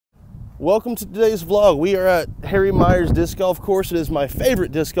Welcome to today's vlog. We are at Harry Myers disc golf course. It is my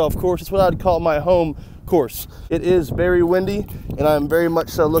favorite disc golf course. It's what I'd call my home course. It is very windy and I'm very much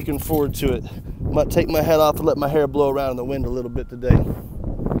so looking forward to it. I might take my hat off and let my hair blow around in the wind a little bit today.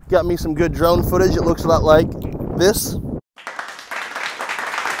 Got me some good drone footage. It looks a lot like this.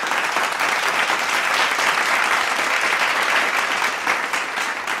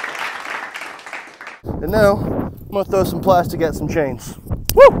 And now I'm gonna throw some plastic at some chains.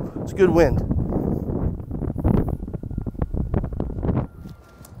 Woo! It's a good wind.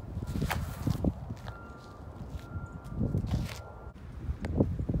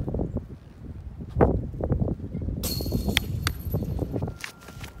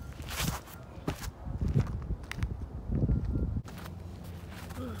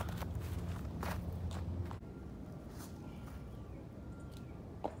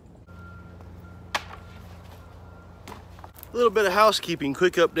 A little bit of housekeeping,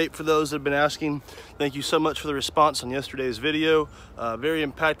 quick update for those that have been asking. Thank you so much for the response on yesterday's video. Very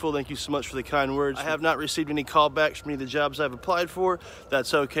impactful. Thank you so much for the kind words. I have not received any callbacks from any of the jobs I've applied for.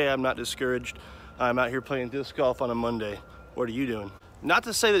 That's okay, I'm not discouraged. I'm out here playing disc golf on a Monday. What are you doing? Not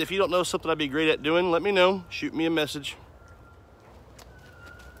to say that if you don't know something I'd be great at doing, let me know. Shoot me a message.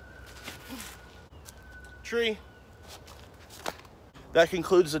 Tree. That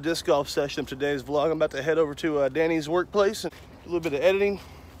concludes the disc golf session of today's vlog. I'm about to head over to Danny's workplace and do a little bit of editing,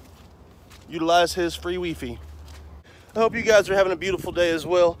 utilize his free Wi-Fi. I hope you guys are having a beautiful day as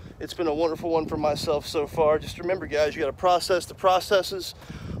well. It's been a wonderful one for myself so far. Just remember, guys, you got to process the processes,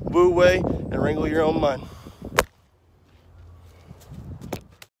 woo away, and wrangle your own mind.